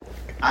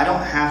I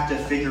don't have to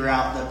figure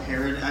out the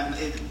paradigm.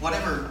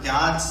 Whatever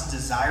God's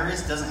desire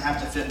is doesn't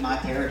have to fit my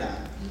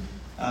paradigm.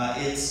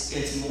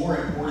 It's more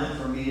important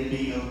for me to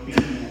be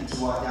obedient to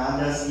what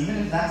God does, even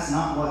if that's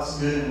not what's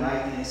good and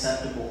right and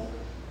acceptable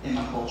in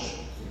my culture.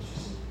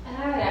 And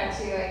I would add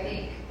too, I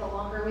think the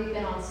longer we've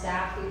been on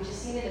staff, we've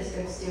just seen it as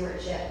good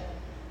stewardship.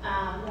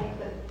 Like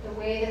the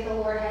way that the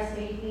Lord has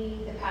made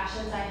me, the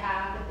passions I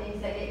have, the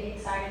things that get me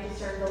excited to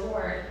serve the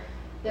Lord,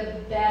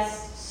 the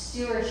best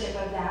stewardship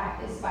of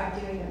that is by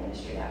doing the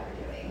ministry that we're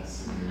doing. And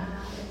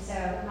so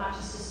not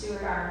just to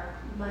steward our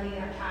money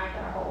and our time,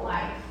 but our whole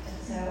life.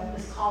 And so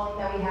this calling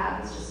that we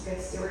have is just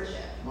good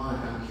stewardship.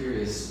 Monica, I'm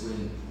curious,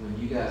 when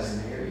you guys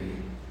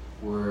married,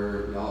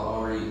 were y'all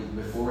already,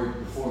 before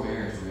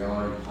marriage, were y'all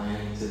already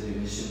planning to do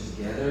mission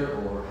together,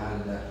 or how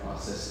did that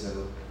process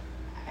go?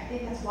 I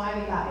think that's why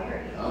we got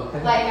married.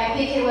 Okay. Like, I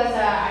think it was,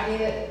 I knew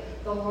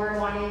that the Lord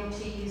wanted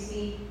to use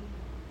me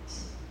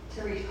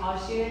to reach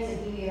college students, and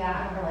He knew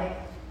that, and we're like,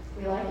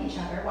 we like each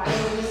other. Why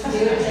don't we just do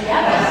it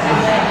together?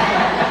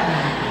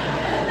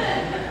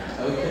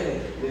 Okay.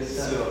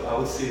 So I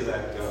would say,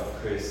 like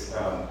Chris,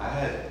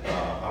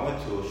 I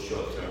went to a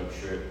short-term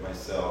trip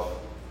myself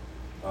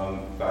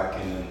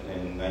back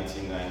in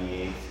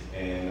 1998,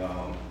 and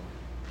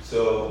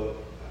so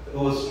it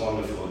was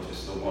wonderful,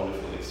 just a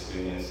wonderful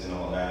experience and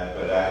all that.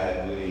 But I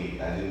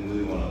didn't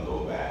really want to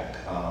go back.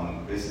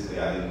 Basically,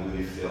 I didn't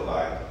really feel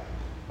like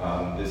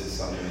this is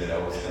something that I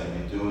was going to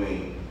be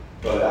doing.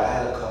 But I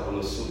had a couple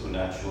of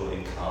supernatural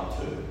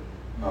encounters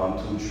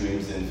through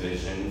dreams and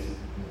visions.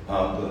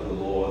 But the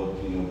Lord,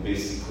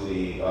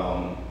 basically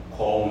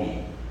called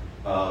me.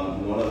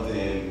 One of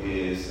them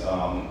is, I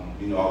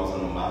was on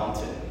a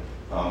mountain.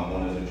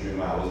 One of the dreams,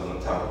 I was on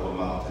the top of a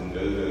mountain,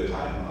 very, very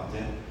high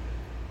mountain.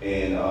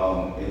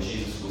 And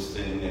Jesus was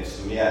standing next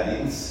to me. I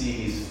didn't see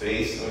his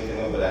face or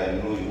anything, but I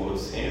knew it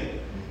was him.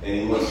 And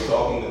he was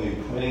talking to me,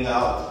 pointing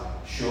out,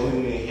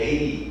 showing me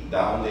Haiti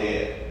down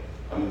there.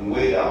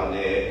 Way down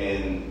there,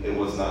 and it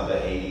was not the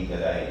Haiti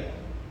that I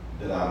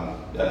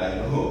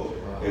know.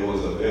 Wow. It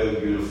was a very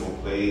beautiful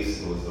place.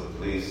 It was a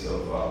place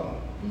of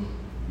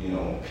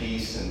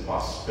peace and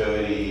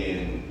prosperity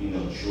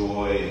and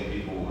joy, and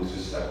people was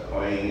just like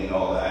praying and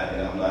all that.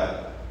 And I'm like,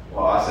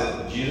 well, I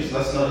said, Jesus,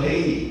 that's not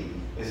Haiti.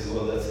 He says,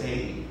 well, that's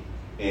Haiti.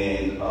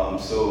 And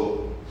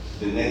so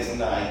the next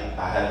night,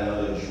 I had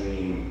another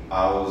dream.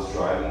 I was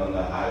driving on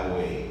the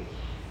highway,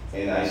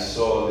 and I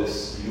saw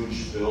this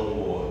huge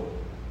billboard.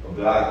 A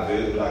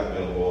very black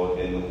billboard,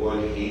 and the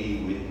word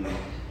Haiti written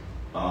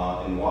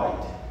in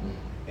white.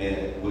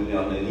 And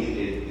underneath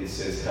it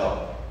says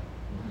help.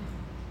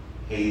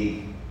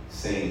 Haiti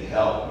saying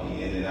help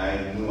me. And then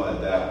I knew at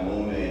that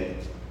moment,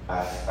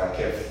 I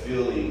kept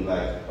feeling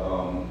like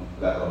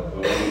a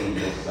burning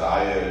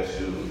desire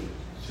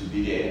to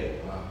be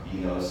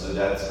there. So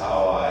that's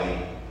how I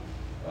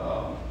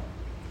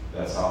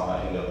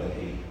ended up in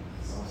Haiti.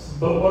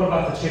 But what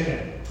about the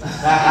chicken?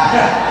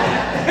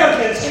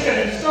 Okay, chicken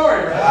in the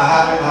story, right? I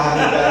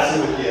haven't got to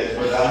it yet,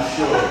 but I'm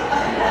sure.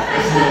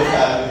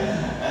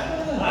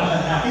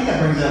 I think that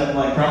brings up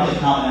probably a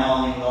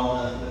commonality with all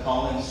the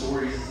calling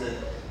stories is that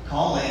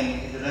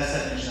calling, the best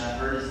definition I've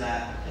heard is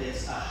that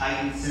it's a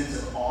heightened sense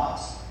of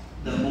ought.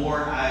 The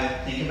more I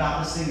think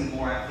about this thing, the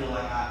more I feel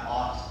like I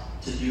ought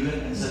to do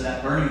it. And so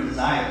that burning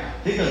desire,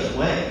 if it goes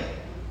away,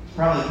 it's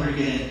probably a pretty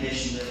good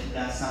indication that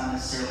that's not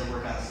necessarily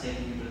where God's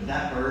taking you. But if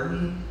that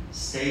burden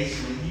stays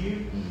with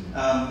you,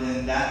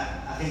 then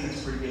I think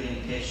that's a pretty good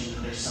indication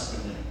that there's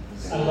something there.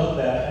 I love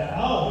that. And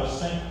I almost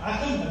think, I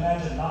couldn't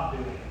imagine not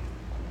doing it.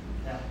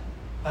 Yeah.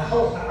 I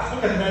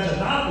couldn't imagine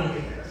not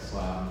doing this.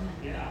 Wow.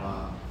 Yeah.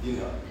 Wow.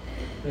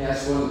 Let me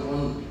ask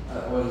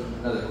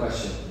another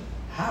question.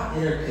 How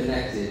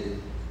interconnected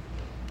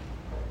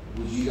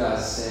would you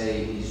guys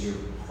say is your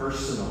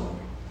personal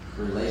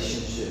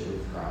relationship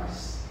with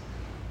Christ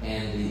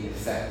and the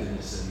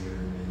effectiveness of your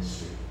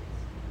ministry?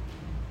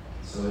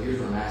 So here's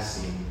what I'm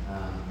asking.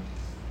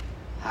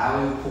 How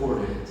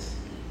important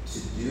to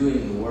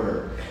doing the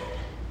work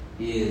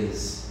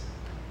is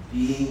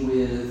being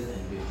with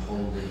and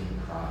beholding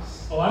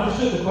Christ? Well, I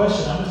understood the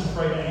question. I'm just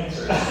afraid to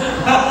answer it.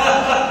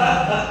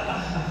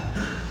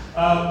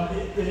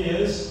 It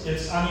is.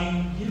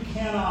 You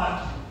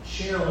cannot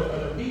share with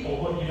other people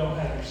what you don't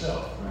have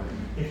yourself.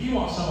 Right. If you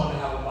want someone to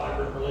have a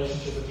vibrant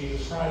relationship with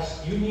Jesus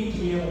Christ, you need to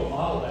be able to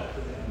model that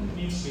for them. It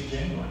needs to be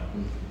genuine.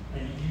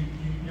 And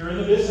you're in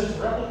the business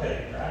of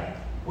replicating, right?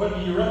 What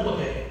do you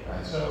replicate?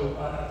 Right. So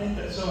I think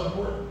that's so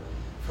important.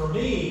 For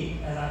me,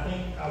 and I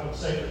think I would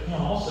say for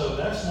him also,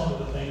 that's one of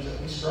the things that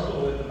we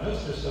struggle with the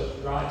most is those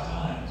dry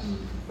times.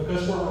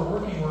 Because where we're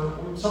working,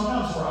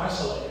 sometimes we're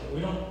isolated. We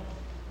don't,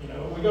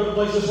 we go to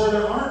places where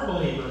there aren't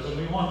believers and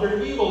we want there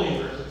to be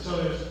believers. And so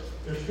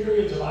there's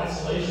periods of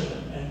isolation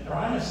and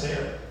dryness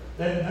there.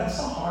 That's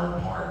the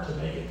hard part to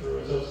make it through,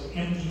 is those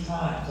empty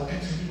times. I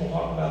think some people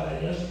talked about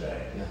that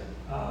yesterday. Yeah.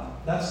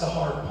 That's the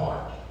hard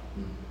part.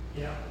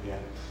 Yeah. Yeah.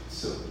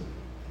 So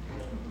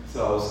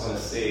I was going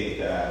to say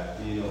that,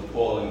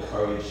 Paul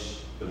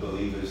encouraged the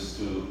believers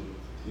to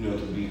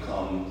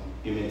become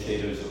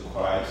imitators of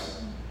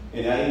Christ.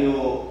 And I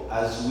know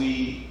as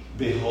we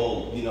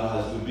behold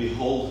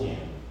him,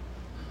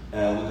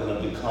 we're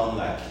going to become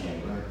like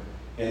him. Right.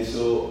 And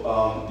so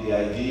the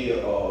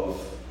idea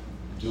of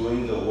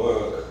doing the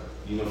work,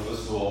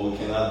 first of all, we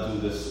cannot do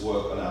this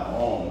work on our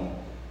own.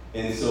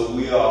 And so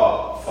we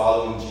are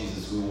following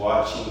Jesus. We're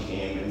watching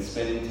him and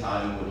spending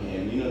time with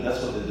him.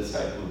 That's what the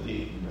disciples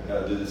did.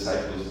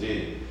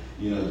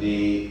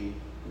 They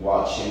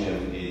watched him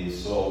every day. They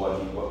saw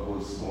what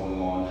was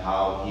going on,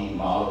 how he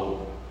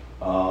modeled,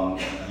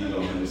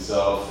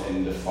 himself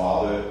and the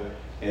Father.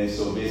 And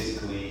so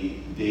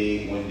basically,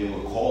 when they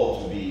were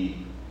called to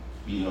be,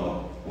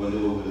 when they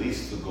were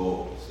released to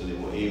go, so they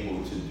were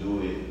able to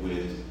do it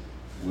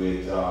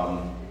with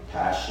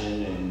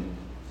passion,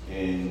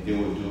 and they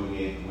were doing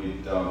it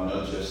with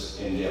not just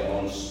in their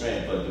own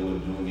strength, but they were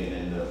doing it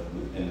in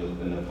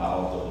the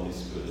power of the Holy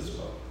Spirit as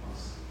well.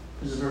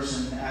 There's a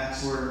verse in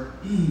Acts where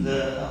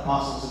the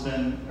apostles have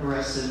been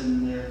arrested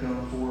and they're going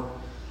before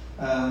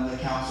the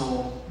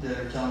council that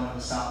are telling them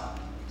to stop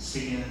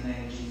speaking in the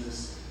name of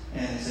Jesus.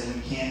 And they say,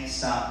 we can't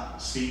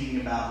stop speaking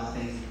about the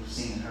things that we've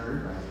seen and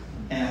heard. Right.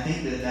 And I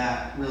think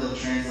that really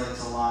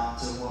translates a lot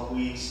to what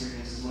we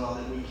experience as well,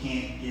 that we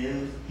can't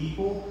give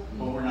people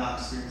what we're not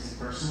experiencing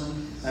personally.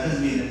 That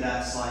doesn't mean that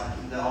that's like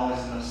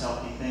always the most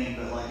healthy thing,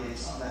 but like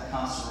it's that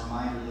constant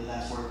reminder that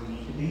that's where we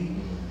need to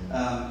be.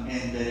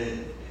 And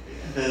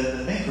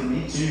the thing for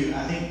me too,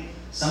 I think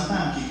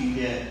sometimes I can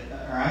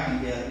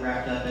get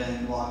wrapped up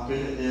in, well, I'm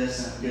good at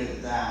this and I'm good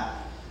at that.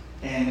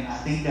 And I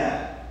think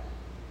that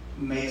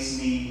makes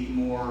me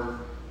more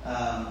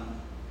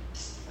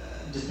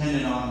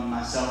dependent on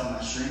myself and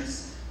my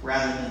strengths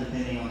rather than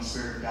depending on the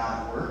Spirit of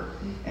God at work.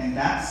 And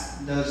that's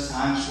those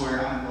times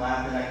where I'm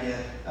glad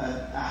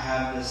that I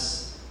have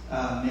this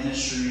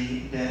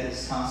ministry that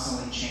is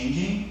constantly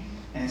changing.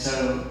 And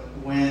so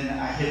when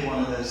I hit one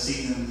of those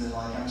seasons and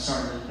like I'm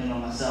starting to depend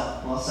on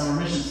myself, well, summer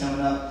mission's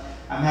coming up,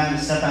 I'm having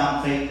to step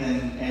out in faith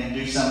and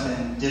do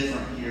something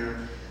different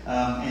here,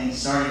 and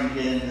starting to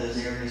get into those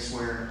areas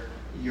where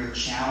you're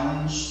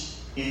challenged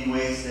in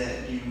ways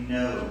that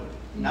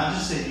not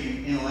just that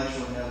you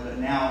intellectually know, but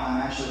now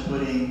I'm actually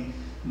putting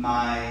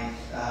my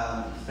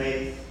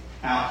faith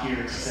out here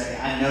to say,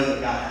 I know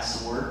that God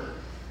has to work.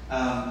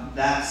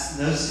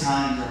 Those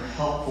times are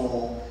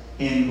helpful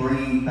in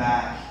bringing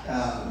back,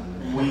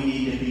 we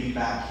need to be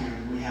back here.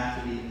 We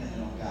have to be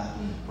dependent on God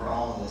for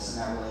all of this,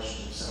 and that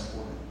relationship is so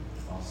important.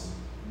 Awesome.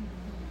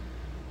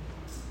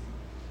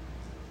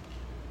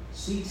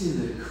 Speak to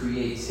the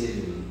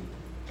creativity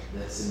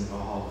that's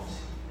involved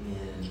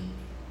in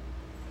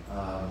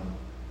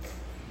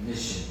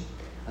mission.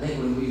 I think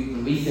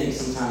when we think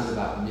sometimes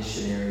about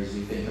missionaries,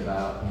 we think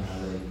about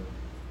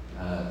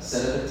they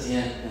set up a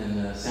tent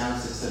and a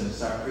sound system and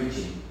start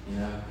preaching,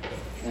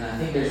 And I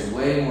think there's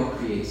way more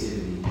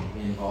creativity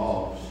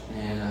involved.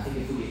 And I think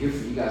if we could hear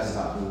from you guys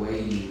about the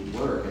way you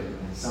work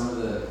and some of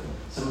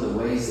the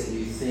ways that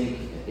you think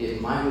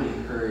it might would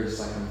encourage,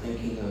 like I'm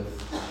thinking of,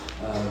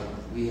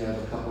 we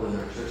have a couple in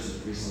our church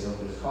that recently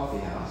opened a coffee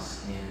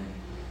house, and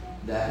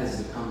that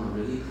has become a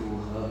really cool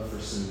hub for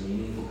some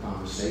meaningful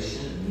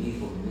conversation and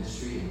meaningful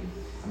ministry. And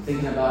I'm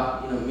thinking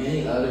about,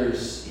 many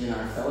others in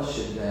our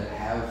fellowship that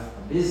have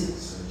a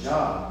business or a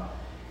job.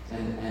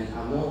 And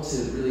I want to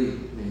really,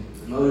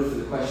 the motive for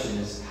the question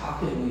is, how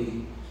can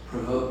we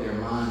provoke their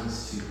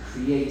minds to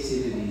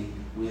creativity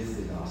with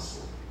the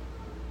gospel?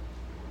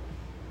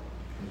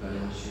 Anybody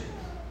want to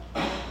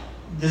share?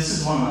 This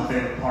is one of my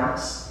favorite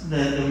parts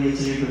that we get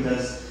to do,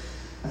 because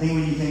I think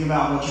when you think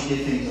about what your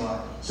giftings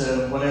are,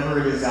 so whatever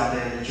it is out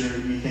there that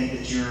you think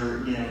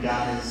that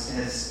God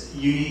has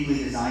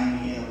uniquely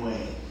designed me in a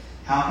way,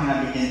 how can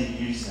I begin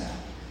to use that?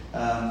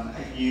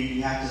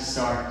 You have to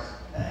start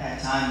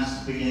at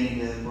times beginning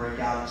to break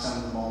out of some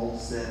of the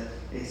molds that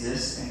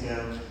exist and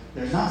go,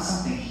 there's not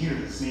something here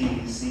that's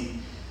meeting this need.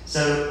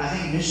 So I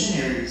think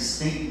missionaries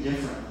think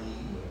differently,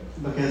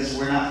 because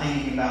we're not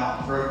thinking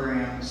about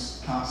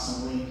programs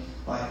constantly.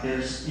 Like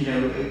there's,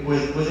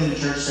 within a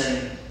church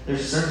setting,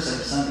 there's a service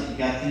every Sunday. You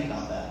got to think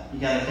about that. You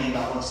got to think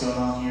about what's going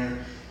on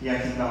here. You got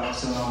to think about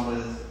what's going on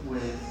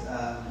with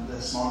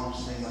the small groups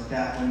and things like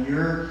that. When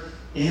you're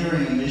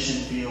entering a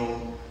mission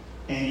field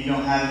and you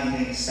don't have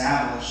anything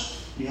established,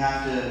 you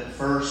have to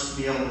first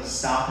be able to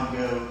stop and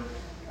go,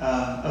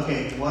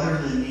 okay, what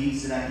are the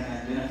needs that I can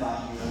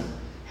identify here?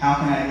 How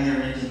can I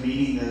enter into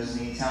meeting those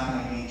needs? How can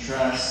I gain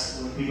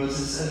trust with people?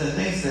 It's the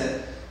things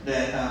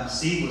that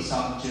Steve was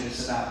talking to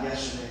us about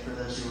yesterday, for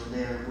those who were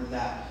there with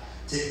that.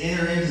 To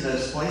enter into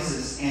those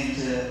places and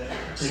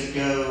to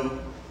go,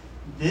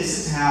 this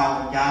is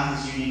how God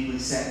has uniquely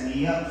set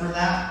me up for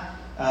that,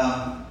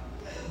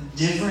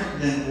 different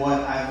than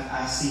what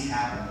I see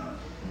happening.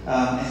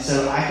 And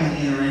so I can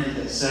enter into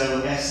this.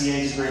 So FCA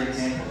is a great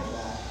example of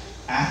that.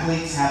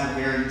 Athletes have a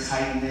very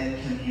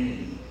tight-knit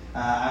community.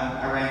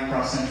 I ran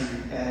cross country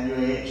at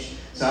UAH,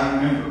 so I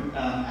remember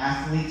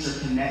athletes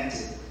are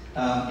connected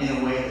in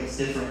a way that's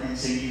different, and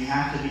so you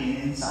have to be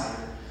an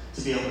insider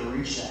to be able to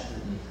reach that group.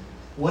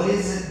 What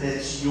is it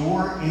that's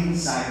your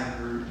insider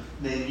group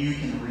that you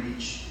can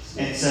reach?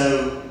 And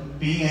so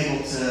being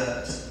able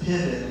to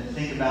pivot and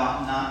think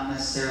about not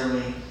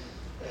necessarily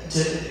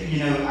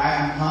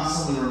I'm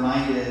constantly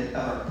reminded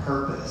of our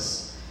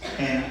purpose.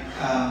 And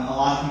a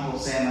lot of people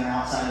say I'm an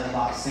outside of the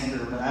box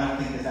thinker, but I don't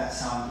think that that's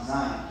how I'm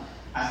designed.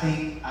 I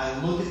think I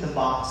look at the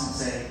box and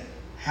say,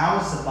 how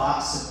is the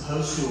box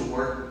supposed to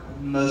work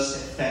most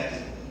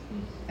effectively?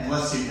 And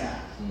let's do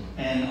that.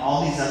 And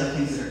all these other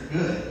things that are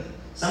good,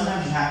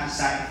 sometimes you have to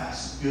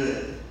sacrifice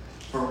good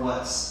for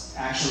what's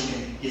actually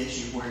going to get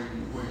you where you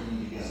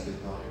need to go. That's a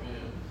good thought.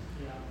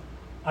 Yeah.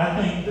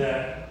 I think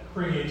that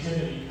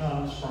creativity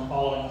comes from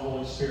following the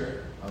Holy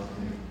Spirit.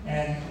 Okay.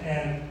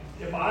 And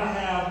if I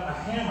have a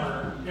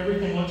hammer,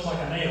 everything looks like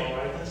a nail,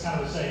 right? That's kind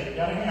of a saying. You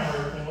got a hammer,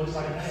 everything looks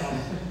like a nail.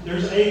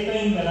 There's a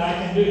thing that I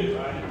can do,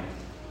 right?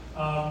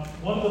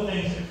 One of the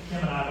things that Kim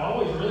and I have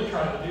always really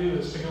tried to do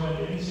is to go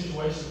into any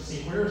situation and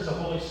see where is the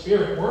Holy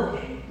Spirit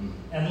working,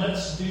 and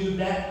let's do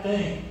that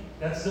thing.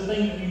 That's the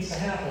thing that needs to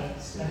happen,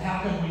 and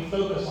how can we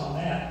focus on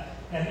that?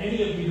 And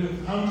any of you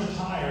who've come to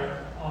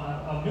Tyre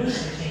on a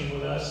ministry team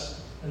with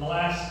us in the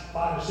last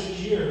 5 or 6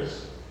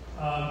 years,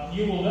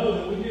 you will know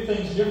that we do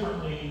things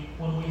differently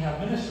when we have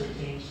ministry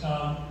teams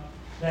come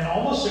than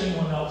almost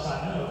anyone else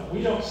I know.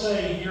 We don't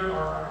say, here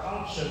are our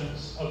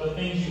options of the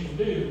things you can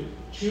do.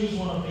 Choose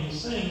one of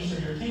these things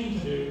for your team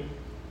to do.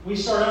 We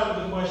start out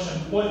with the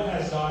question, what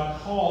has God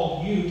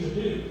called you to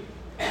do?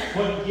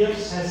 What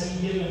gifts has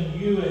He given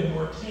you and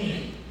your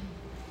team?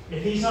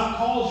 If He's not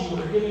called you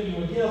or given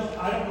you a gift,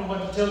 I don't know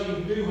what to tell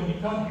you to do when you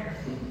come here.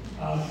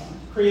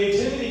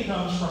 Creativity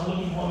comes from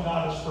looking what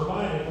God has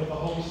provided, what the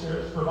Holy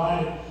Spirit has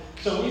provided.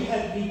 So we've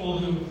had people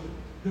who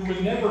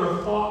would never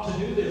have thought to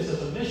do this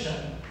as a mission,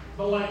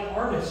 but like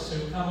artists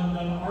who've come and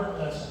done art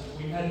lessons.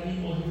 We've had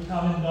people who've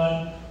come and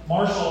done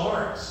martial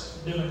arts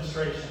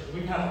demonstrations.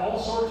 We've had all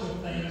sorts of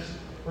things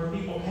where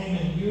people came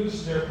and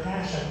used their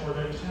passion or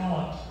their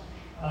talent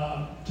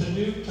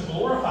to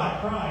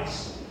glorify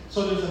Christ.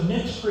 So there's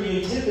immense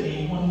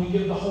creativity when we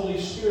give the Holy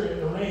Spirit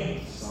the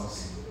reins. That's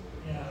awesome.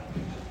 Yeah.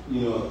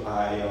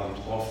 I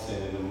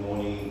often in the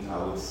morning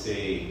I would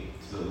say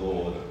to the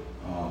Lord,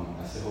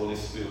 I say, Holy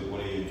Spirit,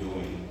 what are you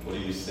doing? What are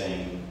you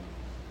saying?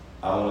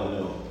 I want to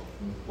know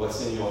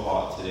what's in your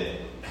heart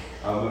today.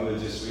 I remember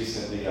just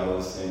recently I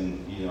was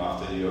in,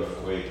 after the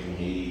earthquake in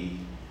Haiti,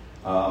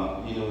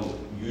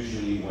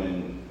 usually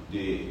when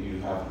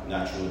you have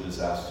natural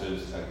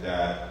disasters like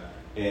that,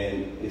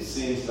 and it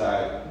seems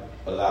like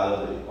a lot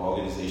of the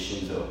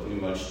organizations are pretty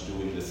much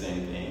doing the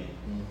same thing.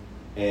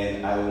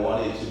 And I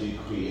wanted to be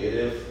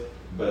creative,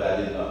 but I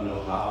did not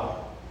know how.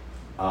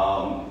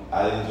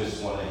 I didn't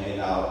just want to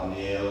hand out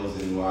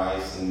nails and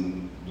rice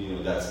and,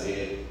 that's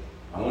it.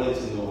 I wanted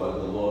to know what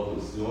the Lord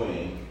was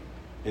doing.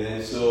 And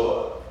then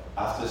so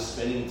after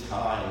spending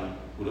time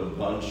with a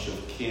bunch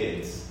of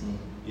kids,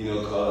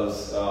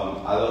 because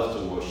I love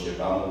to worship.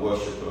 I'm a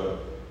worshiper.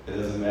 It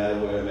doesn't matter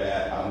where I'm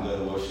at, I'm going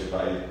to worship.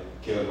 I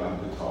carry my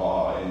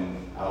guitar, and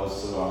I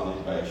was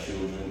surrounded by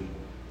children.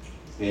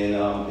 And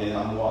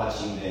I'm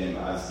watching them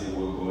as they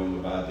were going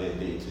about their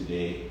day to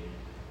day.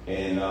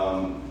 And,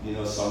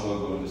 some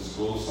were going to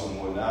school, some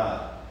were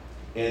not.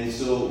 And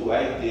so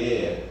right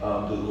there,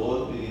 the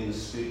Lord began to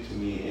speak to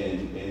me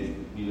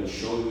and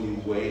showing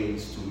me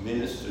ways to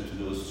minister to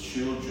those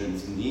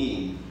children's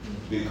need,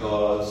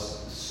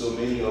 because so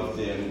many of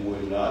them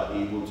were not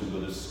able to go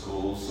to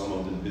school. Some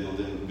of the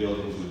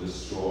buildings were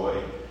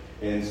destroyed.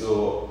 And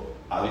so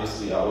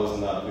obviously I was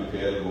not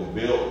prepared to go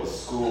build a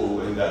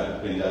school in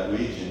that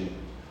region.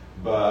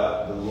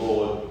 But the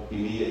Lord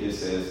immediately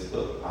says,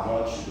 look, I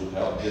want you to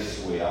help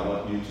this way. I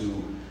want you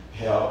to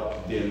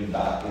help them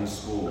back in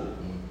school.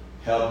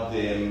 Help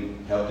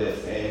them, help their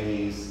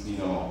families,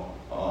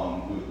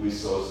 with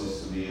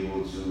resources to be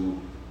able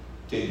to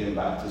take them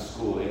back to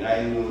school. And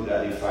I knew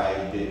that if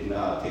I did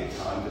not take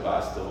time to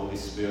ask the Holy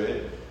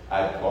Spirit,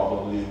 I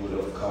probably would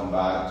have come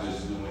back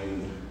just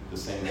doing the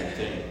same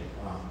thing.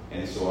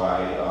 And so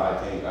I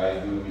think I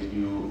agree with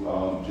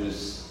you,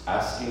 just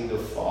asking the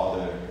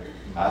Father,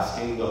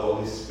 asking the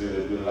Holy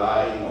Spirit,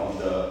 relying on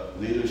the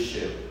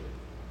leadership,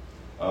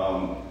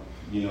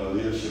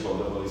 leadership of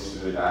the Holy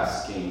Spirit,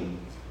 asking,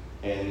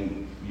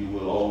 and you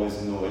will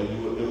always know, and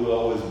it will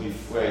always be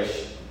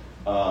fresh.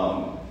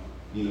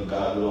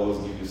 God will always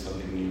give you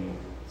something new.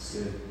 That's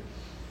good.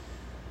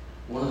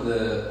 One of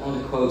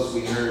the quotes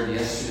we heard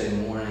yesterday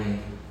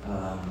morning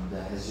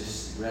that has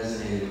just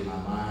resonated in my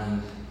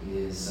mind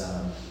is,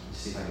 let's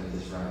see if I can get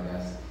this right,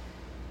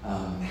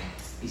 guys.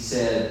 He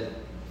said,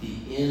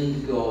 the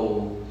end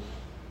goal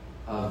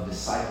of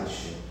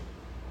discipleship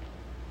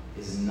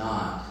is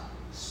not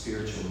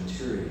spiritual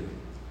maturity.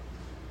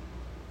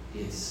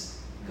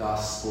 It's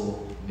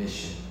gospel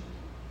mission.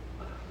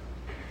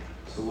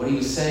 So what he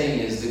was saying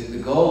is the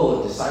goal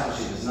of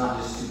discipleship is not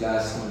just two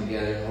guys coming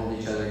together,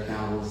 holding each other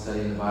accountable,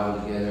 studying the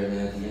Bible together, and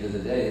then at the end of the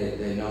day,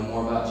 they know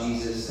more about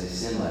Jesus, they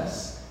sin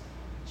less.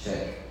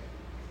 Check.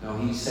 No,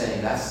 he's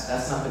saying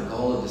that's not the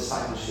goal of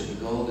discipleship.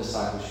 The goal of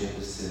discipleship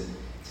is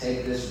to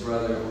take this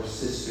brother or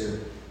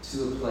sister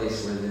to a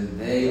place where then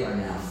they are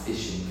now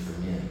fishing for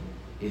men.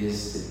 It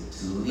is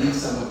to lead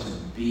someone to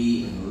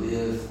be and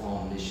live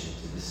on mission,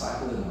 to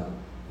disciple them up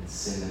and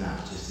send them out,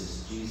 just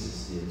as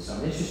Jesus did. So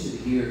I'm interested to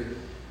hear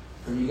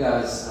from you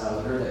guys.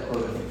 We heard that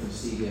quote, I think, from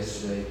Steve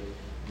yesterday.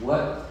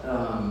 What,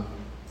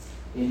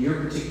 in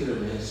your particular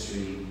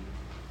ministry,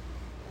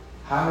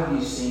 how have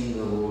you seen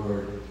the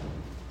Lord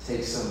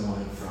take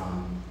someone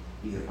from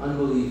either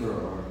unbeliever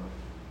or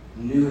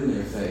new in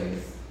their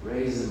faith,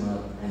 raise them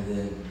up, and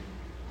then,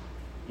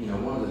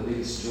 one of the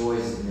biggest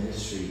joys of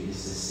ministry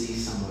is to see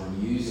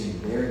someone using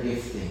their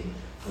gifting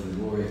for the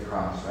glory of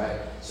Christ, right?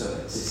 So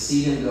to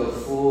see them go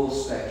full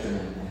spectrum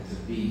and to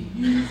be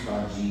used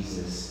by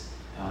Jesus.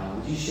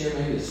 Would you share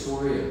maybe the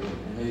story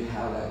and maybe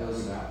how that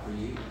goes about for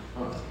you?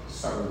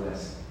 Start with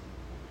this.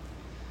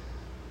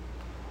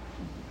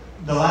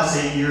 The last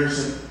 8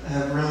 years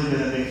have really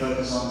been a big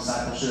focus on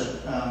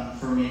discipleship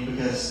for me,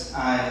 because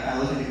I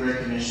look at the Great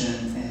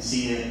Commission and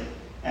see it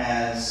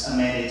as a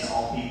mandate to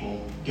all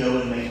people: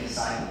 go and make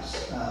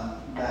disciples.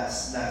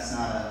 That's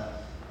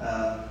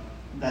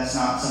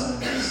not something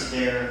that's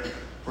there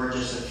for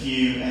just a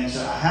few. And so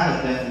I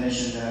have a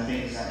definition that I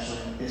think is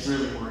it's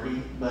really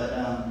wordy, but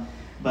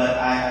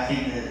I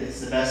think that it's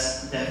the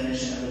best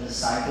definition of a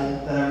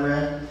disciple that I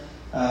read.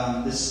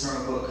 This is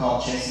from a book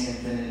called Chasing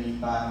Infinity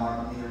by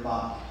Martin Luther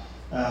Bach.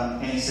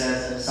 And he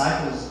says, a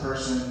disciple is a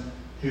person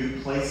who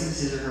places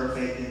his or her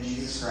faith in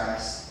Jesus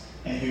Christ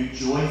and who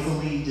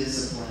joyfully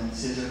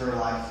disciplines his or her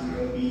life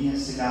through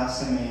obedience to God's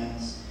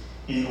commands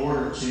in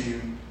order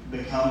to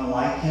become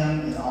like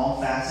him in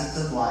all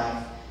facets of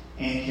life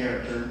and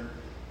character,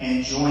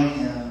 and join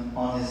him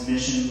on his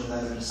mission with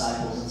other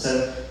disciples. And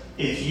so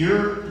if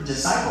your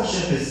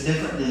discipleship is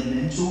different than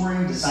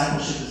mentoring,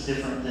 discipleship is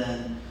different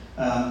than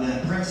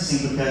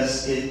apprenticing,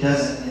 because it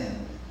doesn't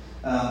end.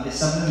 It's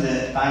something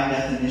that, by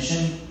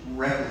definition,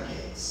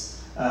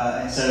 replicates.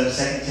 And so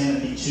 2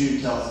 Timothy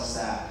 2 tells us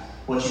that.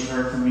 What you've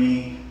heard from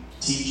me,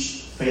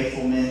 teach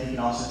faithful men who can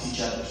also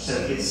teach others. So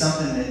it's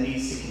something that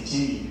needs to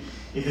continue.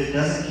 If it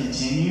doesn't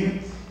continue,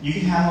 you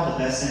can have all the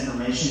best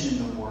information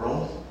in the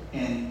world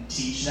and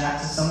teach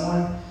that to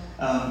someone,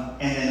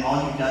 and then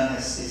all you've done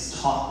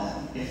is taught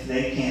them. If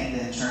they can't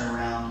then turn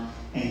around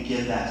and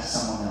give that to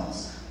someone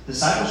else.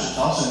 Discipleship is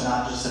also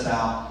not just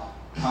about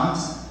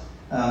content.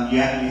 You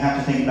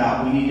have to think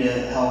about, we need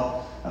to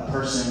help a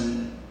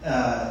person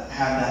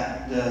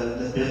have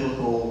the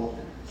biblical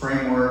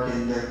framework,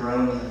 and they're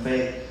growing in their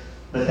faith.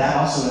 But that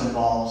also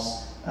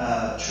involves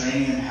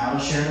training them how to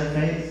share their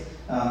faith,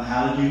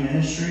 how to do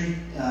ministry,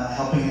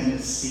 helping them to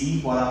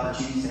see what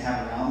opportunities they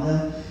have around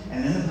them,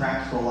 and then the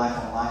practical life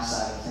on life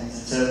side of things.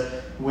 And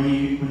so when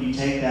you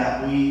take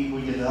that, we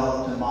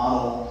developed a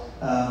model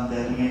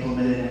that we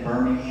implemented in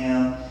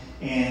Birmingham,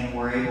 and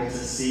we're able to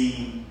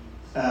see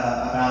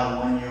about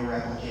a 1-year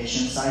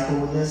replication cycle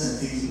with this. And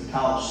it's easy with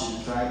college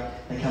students, right?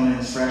 They come in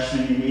as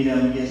freshmen, you meet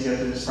them, you get to go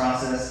through this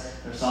process.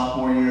 Their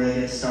sophomore year, they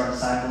get to start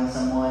discipling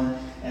someone,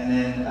 and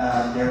then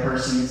their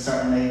person gets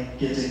started, and they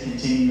get to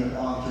continue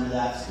on through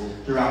that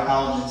throughout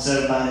college. And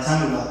so by the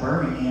time we left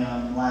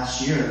Birmingham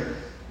last year,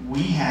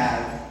 we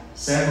had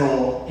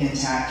several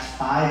intact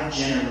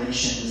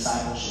 5-generation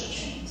discipleship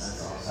chains.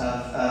 That's awesome.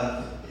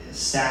 Of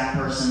staff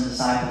person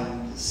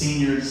discipling,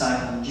 senior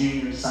discipling,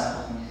 junior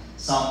discipling,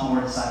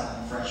 sophomore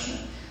discipling,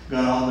 freshman,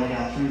 going all the way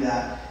down through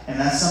that. And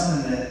that's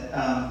something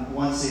that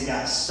once it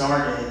got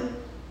started,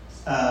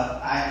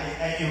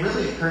 it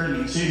really occurred to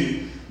me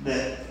too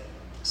that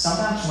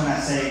sometimes when I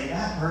say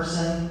that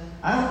person,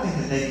 I don't think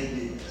that they could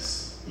do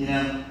this.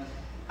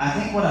 I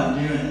think what I'm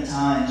doing at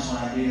times when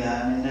I do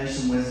that, I mean, there's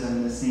some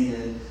wisdom that's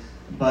needed,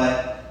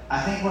 but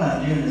I think what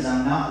I'm doing is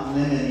I'm not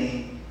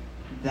limiting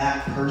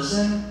that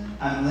person.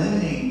 I'm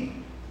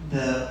limiting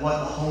what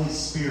the Holy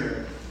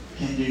Spirit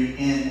can do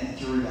in and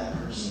through that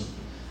person,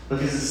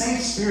 because the same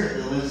Spirit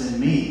that lives in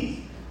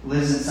me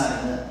lives inside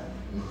of them.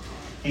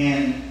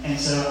 And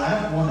so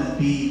I don't want to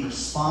be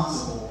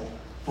responsible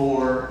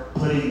for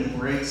putting the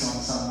brakes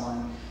on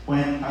someone.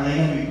 When are they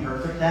going to be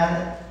perfect at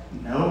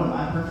it? No. Am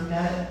I perfect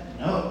at it?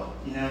 No.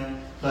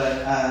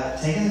 But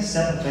taking the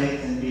step of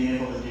faith and being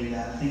able to do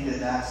that, I think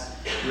that's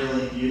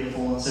really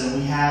beautiful. And so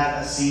we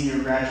had a senior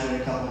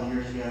graduate a couple of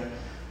years ago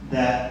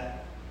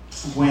that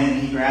when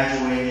he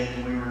graduated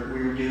and we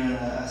were doing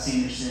a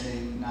senior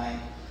sitting night,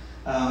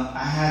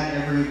 I had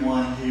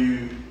everyone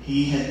who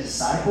he had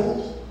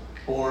discipled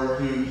or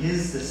who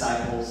his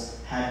disciples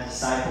had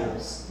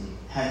discipled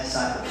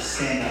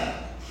stand up.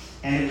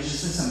 And it was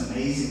just this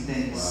amazing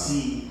thing to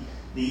see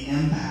the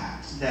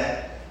impact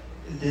that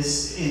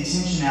this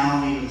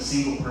intentionality of a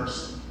single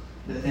person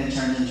that then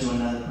turns into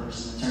another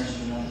person, that turns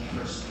into another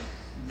person.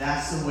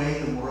 That's the way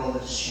the world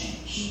has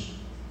changed.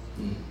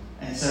 Mm-hmm.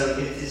 And so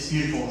it's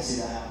beautiful to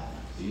see that happen.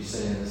 So you're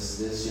saying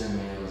this young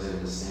man was able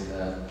to stand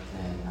up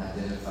and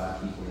identify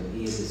people that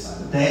he had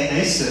discipled?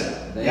 They stood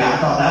up. I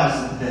thought that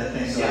was the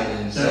thing.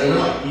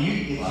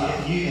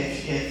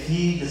 If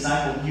he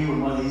discipled you or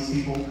one of these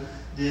people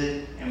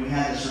did, and we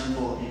had this room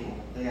full of people,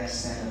 they got to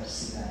stand up to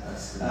see that.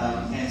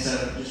 And so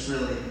just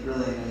really,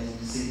 really amazing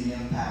to see the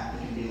impact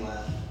that can be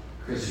left.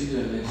 Chris, you do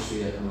a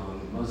ministry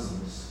among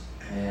Muslims,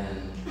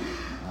 and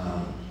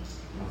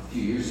A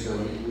few years ago,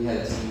 we had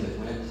a team that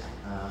went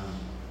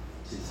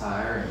to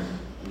Tyre,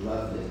 and we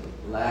loved it.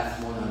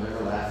 Laughed more than I've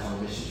ever laughed on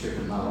a mission trip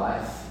in my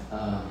life.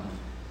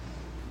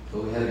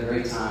 But we had a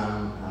great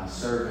time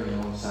serving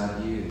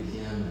alongside you and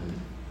Kim,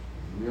 and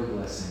real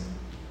blessing.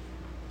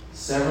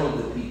 Several of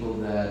the people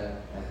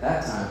that at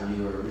that time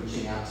you were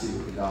reaching out to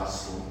with the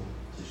gospel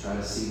to try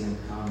to see them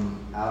come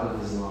out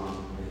of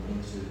Islam and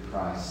into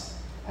Christ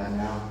have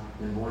now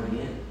been born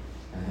again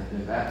and have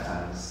been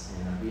baptized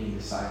and are being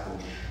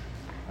discipled.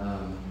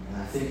 And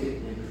I think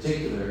in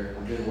particular,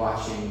 I've been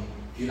watching,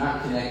 if you're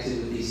not connected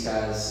with these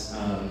guys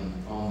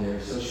on their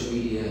social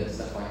media and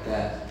stuff like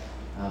that,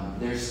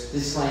 there's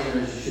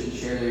disclaimers, you shouldn't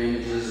share their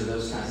images or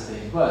those kinds of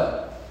things,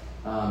 but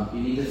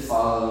you need to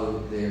follow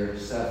their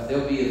stuff.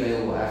 They'll be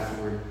available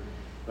afterward.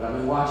 But I've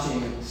been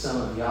watching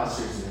some of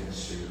Yasser's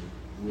ministry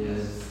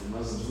with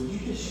Muslims. Would you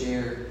just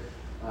share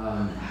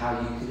how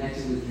you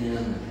connected with him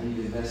and how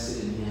you've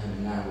invested in him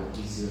and now what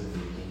he's doing for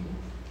the kingdom?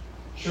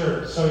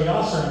 Sure. So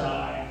Yasser and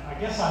I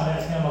guess I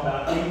met him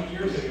about 8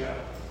 years ago.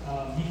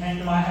 He came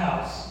to my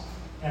house,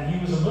 and he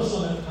was a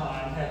Muslim at the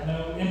time, had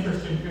no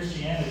interest in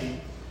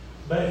Christianity.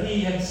 But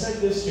he had said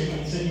this to me.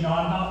 He said,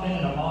 I've not been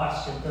in a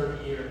mosque in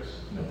 30 years.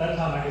 At that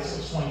time, I guess it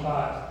was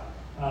 25.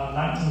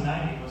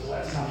 1990 was the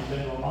last time he'd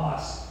been to a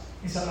mosque.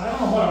 He said, I don't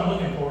know what I'm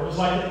looking for. It was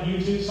like that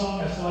U2 song,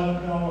 I still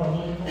haven't found what I'm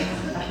looking for. He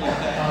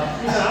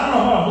said, I don't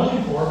know what I'm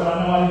looking for, but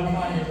I know I didn't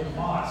find it at the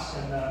mosque.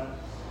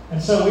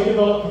 And so we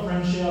developed a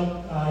friendship.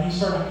 He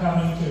started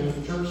coming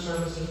to church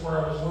services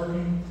where I was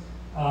working,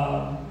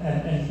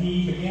 and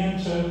he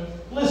began to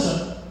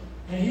listen.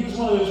 And he was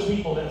one of those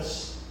people that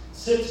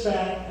sits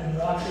back and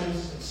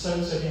watches and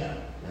soaks it in.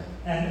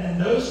 And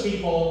those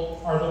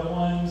people are the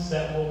ones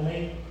that will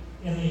make,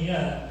 in the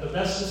end, the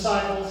best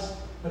disciples,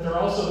 but they're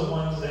also the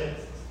ones that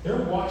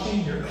they're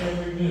watching your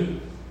every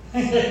move.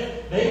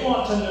 They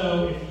want to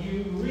know if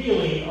you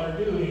really are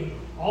doing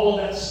all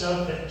of that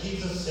stuff that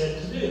Jesus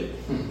said to do.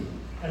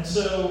 And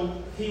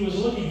so he was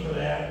looking for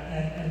that,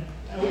 and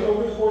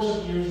over the course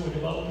of years, we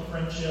developed a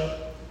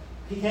friendship.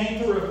 He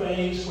came through a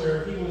phase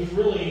where he was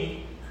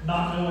really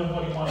not knowing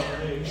what he wanted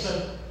to do. He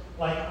said,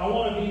 I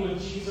want to be with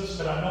Jesus,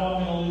 but I know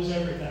I'm going to lose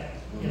everything.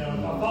 If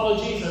I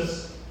follow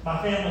Jesus, my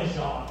family's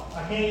gone.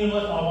 I can't even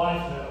let my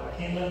wife know. I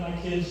can't let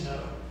my kids know.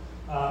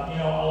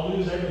 I'll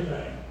lose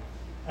everything.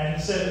 And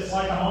he said, it's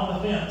like I'm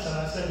on the fence. And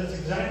I said, that's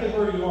exactly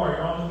where you are.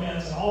 You're on the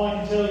fence. And all I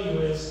can tell you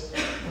is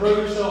throw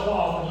yourself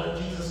off and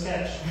let Jesus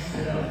catch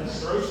you.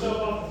 Just throw yourself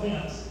off the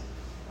fence.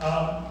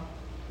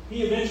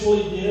 He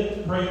eventually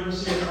did pray to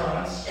receive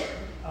Christ.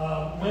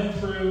 Went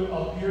through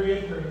a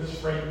period where he was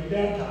afraid to be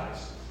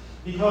baptized.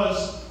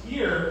 Because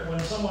here, when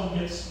someone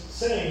gets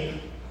saved,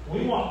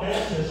 we want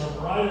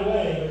baptism right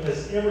away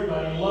because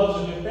everybody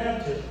loves a good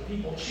baptism.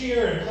 People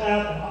cheer and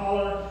clap and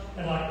holler,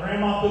 and like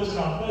Grandma puts it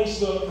on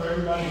Facebook for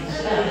everybody to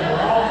see, and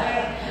we're all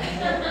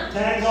happy.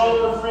 Tags all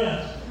of our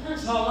friends.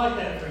 It's not like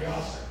that for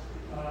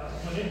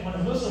Yasser. When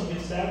a Muslim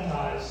gets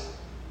baptized,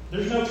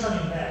 there's no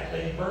turning back.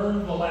 They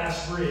burn the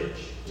last bridge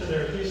to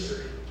their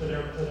history, to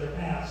their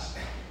past.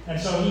 And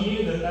so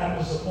he knew that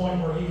was the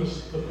point where he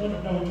was the point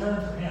of no return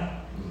for him.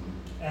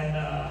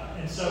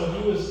 And so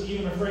he was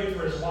even afraid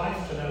for his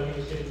wife to know he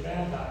was getting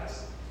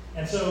baptized.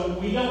 And so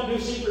we don't do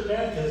secret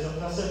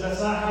baptisms. I said, that's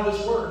not how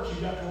this works.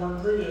 You've got to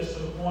work through this to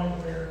the point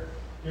where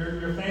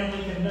your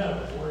family can know,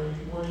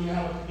 where you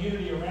have a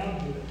community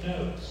around you that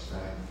knows.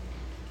 Right.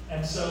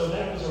 And so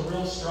that was a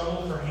real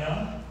struggle for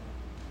him.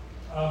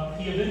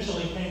 He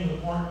eventually came to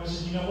the point where he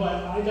said, you know what,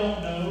 I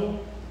don't know,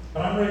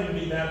 but I'm ready to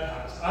be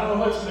baptized. I don't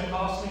know what it's going to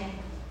cost me,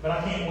 but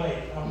I can't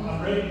wait.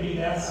 I'm ready to be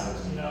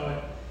baptized,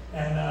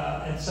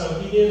 And so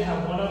he did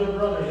have one other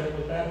brother that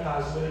was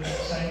baptized with him at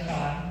the same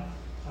time.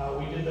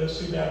 We did those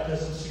two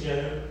baptisms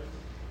together.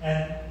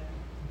 And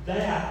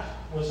that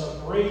was a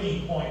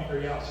breaking point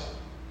for Yasser.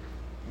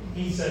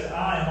 He said,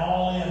 I am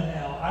all in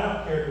now. I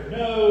don't care who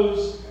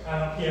knows. I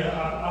don't care.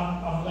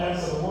 I'm glad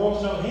for the world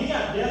to know. He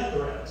got death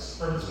threats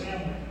from his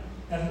family,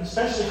 and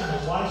especially from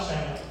his wife's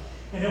family.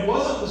 And it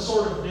wasn't the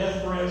sort of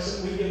death threats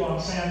that we give on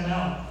Sand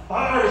Mountain. If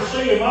I ever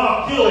see him,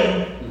 I'll kill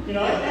him.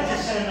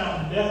 That's a Sand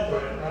Mountain death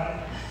threat, right?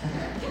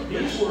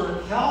 These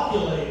were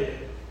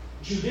calculated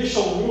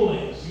judicial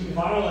rulings. You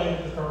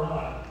violated the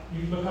Quran.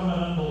 You've become an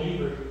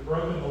unbeliever. You've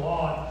broken the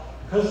law.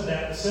 Because of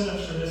that, the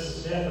sentence for this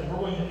is death, and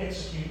we're going to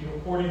execute you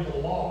according to the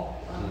law.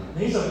 And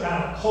these are the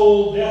kind of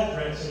cold death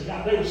threats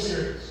that they were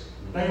serious.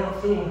 They weren't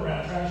fooling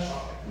around trash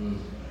talking.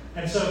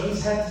 And so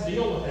he's had to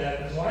deal with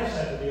that, and his wife's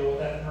had to deal with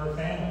that in her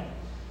family.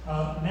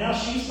 Now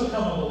she's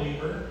become a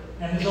believer,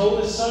 and his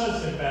oldest son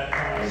has been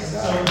baptized.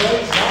 And so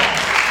praise God.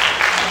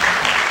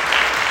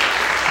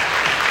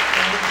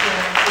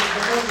 It's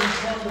because he's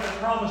come to that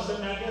promise. But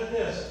now get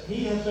this,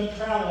 he has been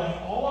traveling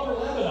all over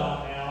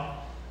Lebanon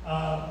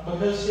now,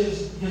 because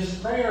his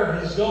prayer,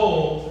 his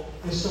goal,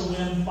 is to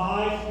win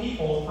 5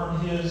 people from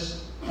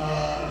his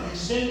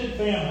extended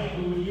family.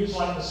 We would use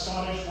like the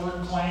Scottish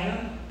word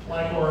clan,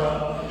 or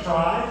a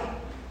tribe.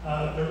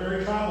 They're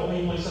very tribal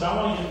people. He said, I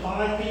want to get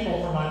 5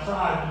 people from my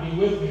tribe to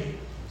be with me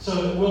so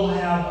that we'll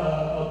have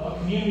a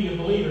community of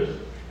believers.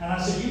 And I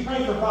said, you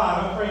pray for 5,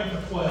 I'm praying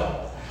for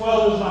 12.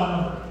 12 is my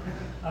number.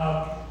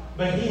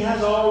 But he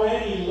has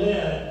already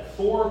led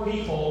 4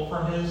 people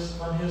from his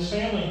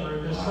family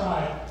group, his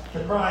tribe,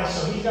 to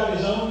Christ. So he's got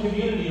his own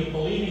community of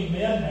believing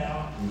men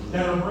now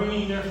that are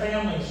bringing their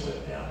families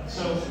with them.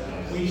 So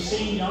we've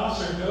seen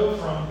Yasser go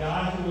from a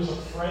guy who was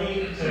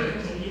afraid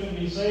to even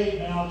be saved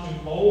now to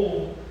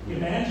bold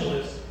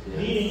evangelist,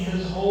 leading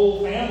his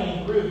whole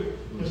family group,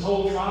 his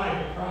whole tribe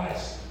to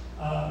Christ.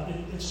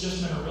 It's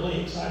just been a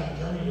really exciting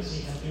journey to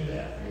see him do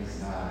that. Praise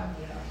God.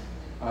 Yeah.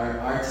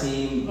 Our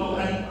team. Oh,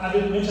 and I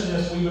didn't mention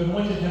this. We've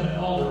anointed him an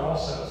elder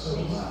also. So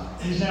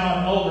he's now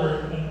an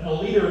elder and a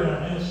leader in our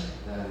ministry.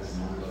 That is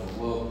wonderful.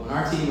 Well, when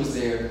our team was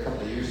there a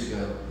couple of years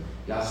ago,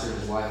 Yasser and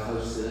his wife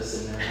hosted us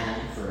in their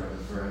home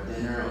for a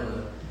dinner on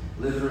the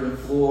living room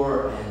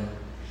floor, and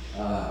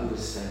it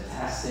was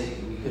fantastic.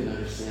 We couldn't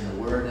understand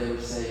a word they were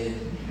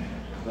saying,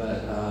 but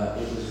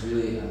it was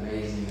really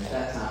amazing. At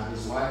that time,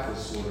 his wife was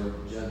sort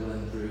of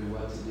juggling through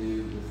what to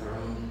do with her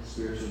own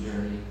spiritual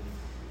journey.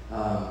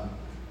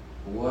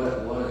 What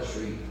a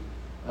treat.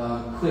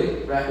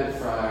 Quick, rapid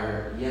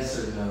fire, yes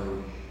or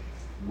no.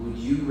 Would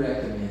you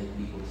recommend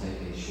people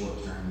take a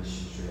short-term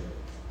mission trip?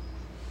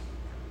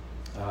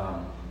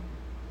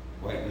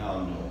 Right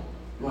now, no.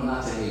 Well,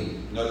 not to Haiti.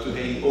 Not to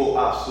Haiti? Oh,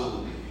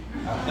 absolutely.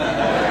 I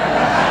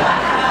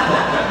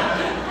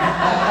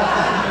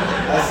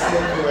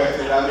stand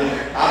corrected. I mean,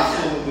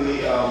 absolutely.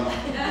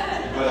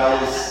 But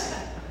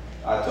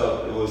I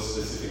thought it was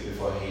specifically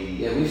for Haiti.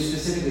 Yeah, we've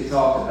specifically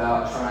talked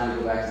about trying to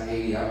go back to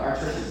Haiti. Our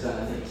church has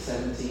done, I think,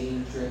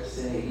 17 trips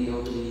to Haiti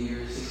over the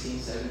years, 16,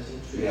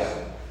 17 trips.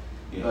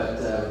 Yeah.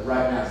 But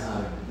right now it's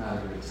not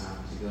a great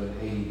time to go to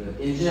Haiti. But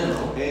in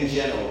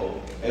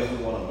general, every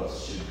one of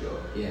us should go.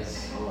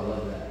 yes. Oh, I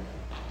love that.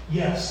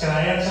 Yes. Can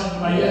I add something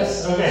to my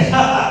Yes. Okay.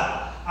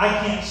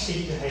 I can't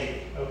speak to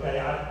Haiti. Okay.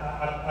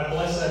 I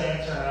bless that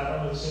answer, and I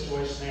don't know the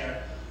situation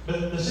there.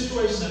 But the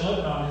situation in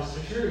Lebanon has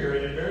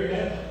deteriorated very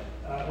badly.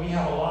 We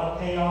have a lot of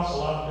chaos, a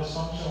lot of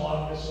dysfunction, a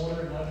lot of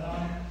disorder in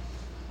Lebanon.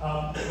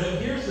 But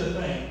here's the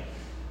thing.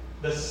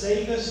 The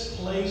safest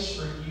place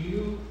for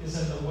you is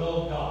in the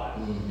will of God.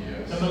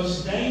 Mm-hmm. The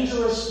most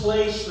dangerous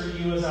place for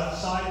you is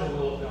outside the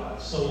will of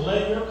God. So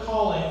let your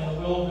calling and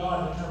the will of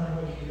God determine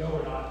whether you go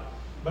or not.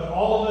 But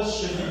all of us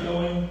should be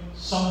going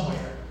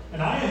somewhere.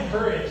 And I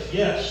encourage,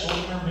 yes,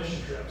 short-term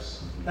mission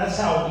trips. That's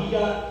how we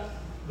got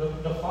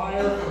the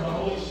fire from the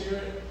Holy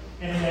Spirit.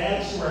 And it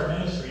adds to our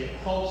ministry. It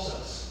helps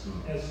us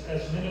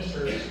as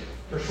ministers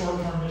for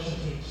short-term mission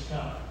teams to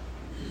come.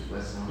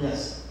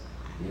 Yes.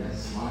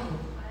 Yes, Michael?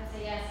 I'd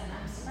say yes, and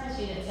I'm surprised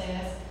you didn't say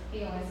this.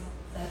 He always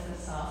says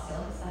this, so I'll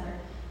steal his thunder.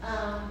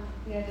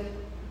 When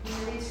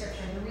you read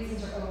scripture, the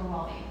reasons are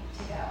overwhelming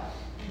to go.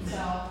 And so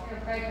you're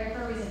going to pray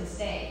for a reason to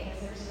stay,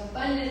 because there's an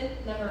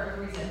abundant number of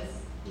reasons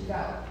to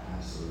go.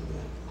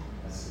 Absolutely.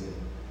 That's good.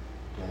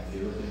 Yeah, if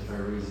you're looking for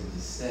a reason to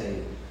stay,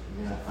 you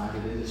may not find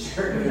it in the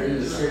church or in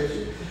the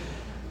scripture.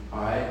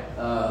 All right.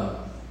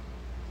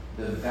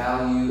 The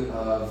value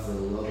of the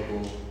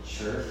local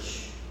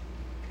church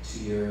to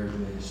your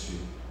ministry.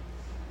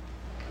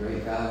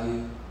 Great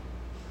value.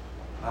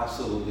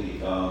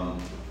 Absolutely.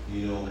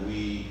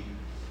 We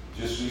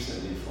just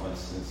recently, for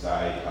instance,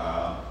 I've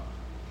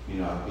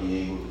been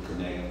able to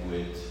connect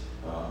with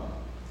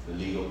the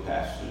legal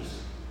pastors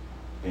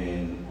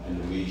in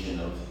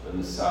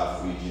the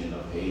south region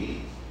of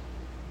Haiti,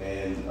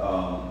 and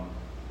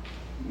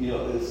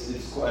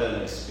it's quite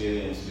an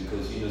experience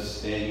because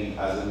standing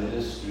as a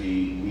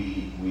ministry,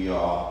 we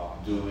are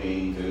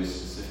doing very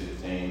specific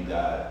things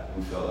that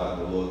we felt like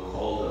the Lord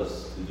called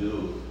us to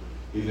do,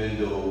 even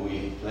though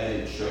we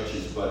planted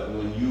churches. But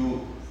when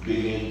you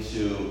begin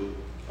to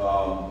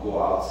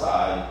go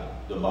outside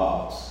the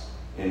box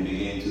and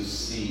begin to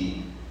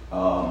see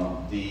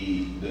the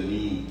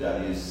need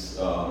that is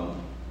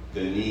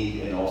the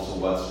need, and also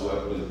what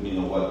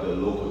the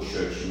local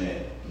church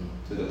meant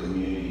to the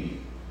community,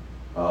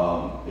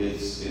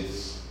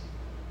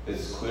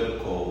 it's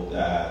critical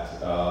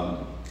that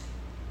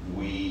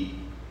we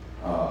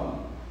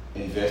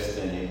invest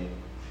in it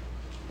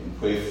and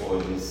pray for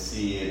it and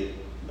see it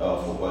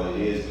for what it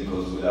is,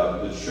 because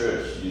without the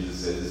church, Jesus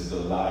said, is the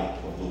light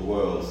of the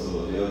world.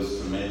 So there is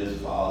tremendous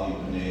value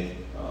in it.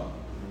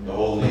 The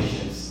whole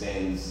nation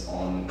stands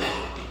on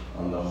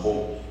the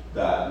hope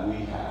that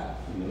we have.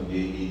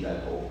 They need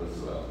that hope as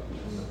well.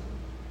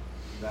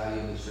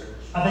 Value of the church.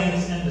 I think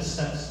it's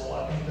indispensable.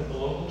 I think that the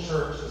local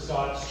church is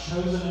God's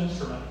chosen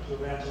instrument to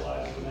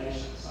evangelize the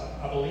nations.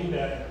 I believe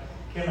that.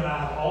 Kim and I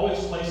have always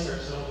placed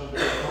ourselves under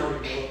the authority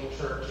of the local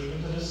church.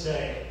 Even to this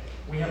day,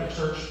 we have a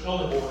church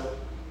elder board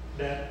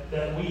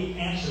that we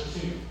answer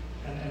to,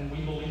 and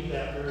we believe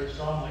that very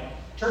strongly.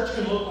 Church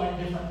can look like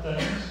different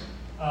things.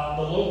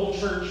 The local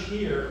church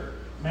here,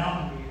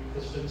 Mountain View,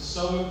 has been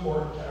so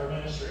important to our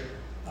ministry.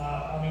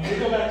 We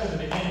go back to the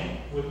beginning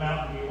with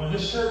Mountain View. When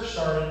this church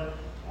started,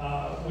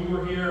 we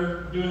were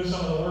here doing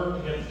some of the work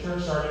to get the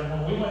church started. And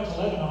when we went to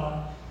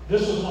Lebanon,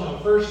 this was one of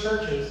the first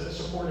churches that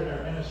supported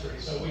our ministry.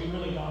 So we've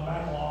really gone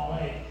back a long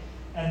way.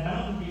 And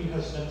Mountain View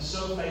has been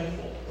so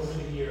faithful over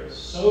the years,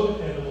 so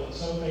dependable and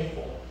so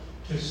faithful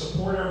to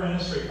support our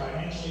ministry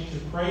financially, to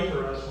pray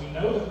for us. We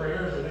know the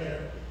prayers are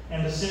there,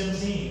 and to send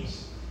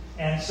teams.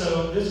 And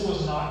so this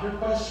was not your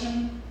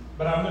question,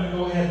 but I'm going to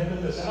go ahead and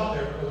put this out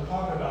there because I'm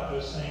talking about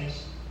those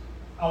things.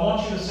 I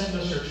want you to send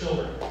us your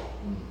children.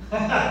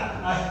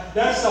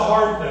 That's the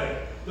hard thing.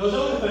 Those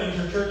other things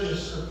your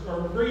churches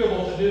are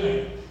agreeable to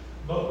doing.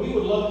 But we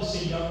would love to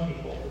see young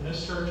people from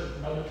this church and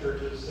from other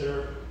churches that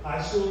are high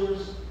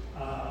schoolers,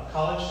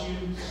 college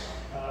students,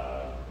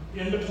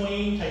 in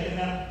between, taking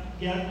that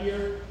gap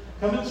year.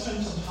 Come and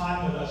spend some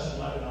time with us in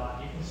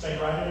Lebanon. You can stay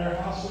right at our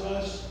house with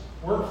us,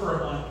 work for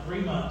a month,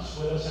 3 months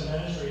with us in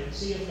ministry, and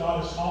see if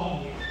God is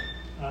calling you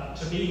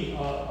to be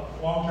a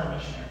long-term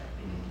missionary.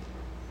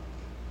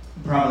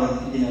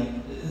 Probably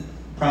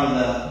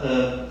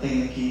the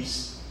thing that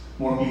keeps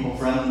more people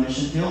from the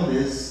mission field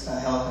is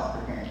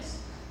helicopter parents.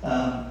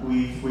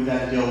 We've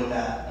had to deal with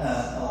that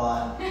a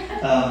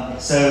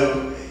lot.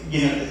 So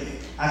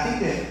I think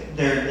that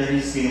there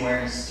needs to be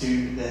awareness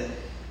too that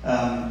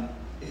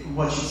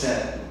what you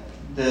said,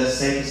 the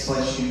safest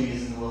place you can be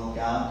is in the will of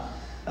God.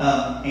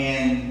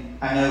 And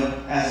I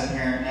know as a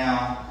parent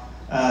now,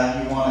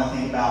 you want to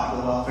think about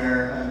the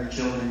welfare of your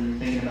children. You're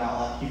thinking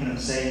about keeping them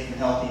safe and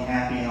healthy and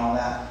happy and all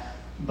that.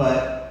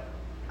 But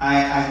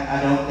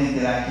I don't think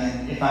that I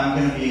can, if I'm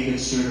going to be a good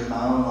steward of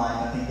my own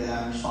life, I think that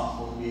I'm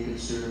responsible to be a good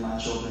steward of my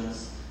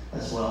children's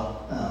as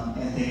well.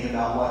 And thinking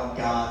about what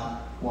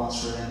God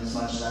wants for them as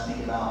much as I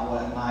think about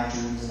what my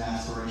dreams and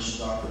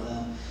aspirations are for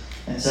them.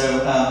 And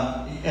so,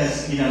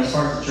 as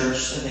far as the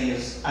church,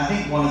 I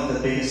think one of the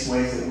biggest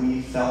ways that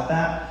we felt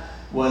that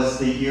was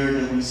the year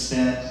that we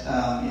spent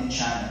in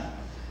China,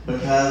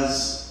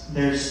 because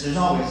there's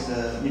always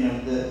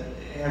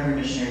every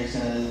missionary is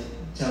going to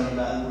tell you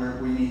about where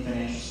we need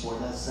financial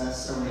support.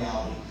 That's a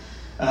reality,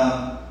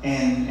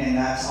 and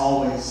that's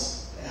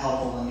always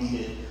helpful and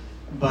needed.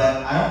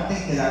 But I don't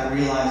think that I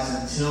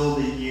realized until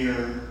the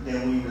year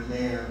that we were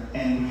there,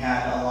 and we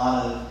had a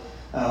lot of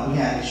we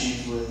had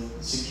issues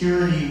with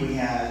security. We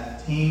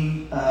had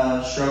team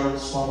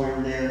struggles while we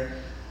were there.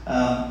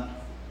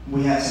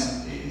 We had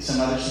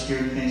some other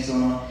security things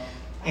going on,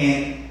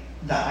 and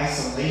the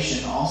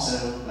isolation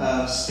also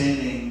of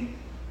spending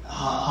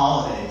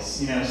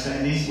holidays.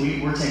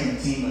 We're taking a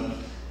team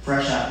of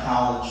fresh out of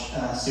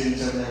college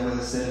students over there with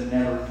us that have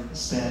never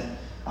spent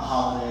a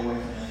holiday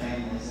away from their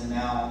families, and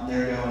now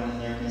they're going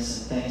and they're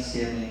missing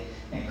Thanksgiving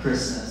and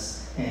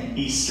Christmas and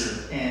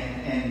Easter,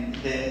 and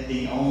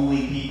the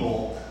only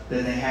people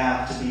that they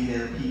have to be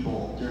their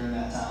people during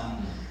that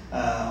time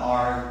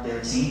are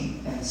their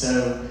team. And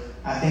so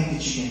I think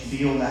that you can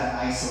feel that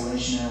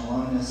isolation and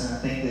aloneness, and I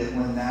think that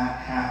when that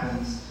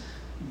happens,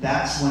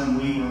 that's when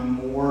we were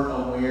more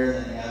aware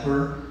than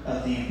ever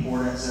of the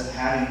importance of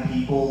having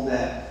people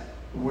that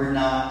we're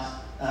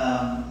not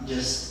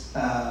just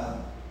out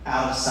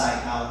of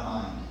sight, out of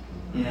mind.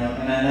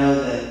 And I know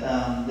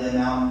that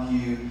Mountain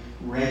View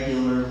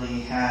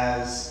regularly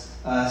has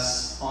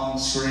us on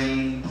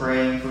screen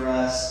praying for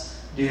us,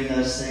 doing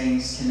those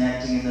things,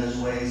 connecting in those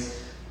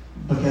ways,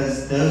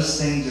 because those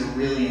things are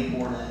really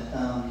important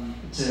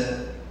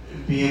to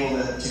be able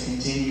to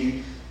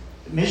continue.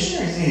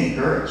 Missionaries need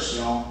encouraged,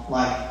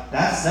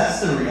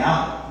 that's the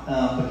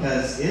reality,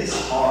 because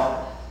it's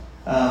hard,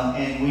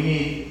 and we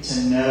need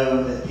to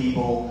know that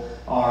people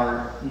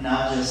are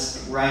not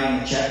just writing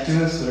a check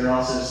to us, but are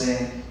also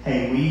saying,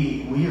 hey,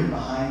 we are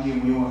behind you,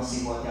 and we want to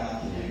see what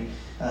God can do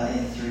in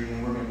and through you,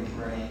 and we're going to be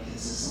praying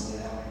consistently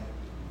that way.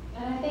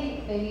 And I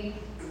think maybe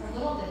a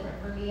little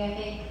different for me. I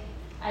think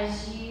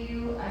as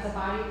you, as a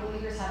body of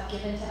believers, have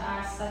given to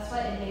us, that's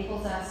what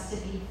enables us to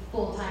be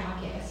full-time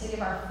on campus, to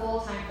give our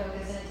full-time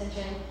focus and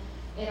attention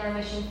in our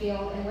mission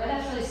field. And where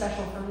that's really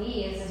special for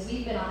me is, as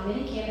we've been on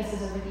many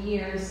campuses over the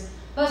years,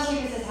 most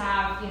campuses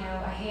have,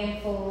 a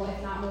handful,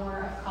 if not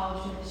more, of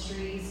college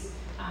ministries,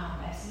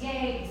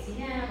 FCA,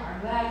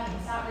 PCM, RUF,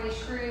 Campus Outreach,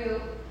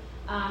 Crew,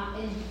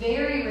 and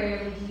very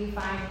rarely do you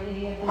find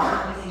any of those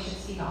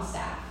organizations female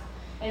staff.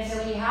 And so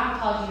when you have a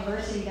college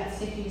university that's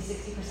 50 to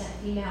 60%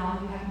 female,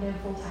 and you have no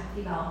full-time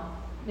female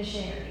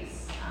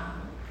missionaries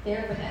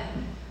there for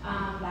them,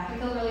 that can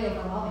feel really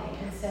overwhelming.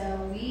 And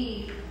so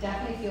we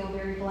definitely feel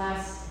very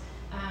blessed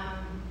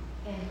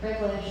and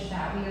privileged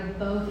that we are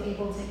both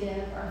able to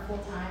give our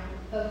full-time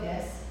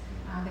focus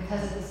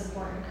because of the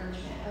support and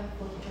encouragement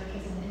of local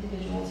churches and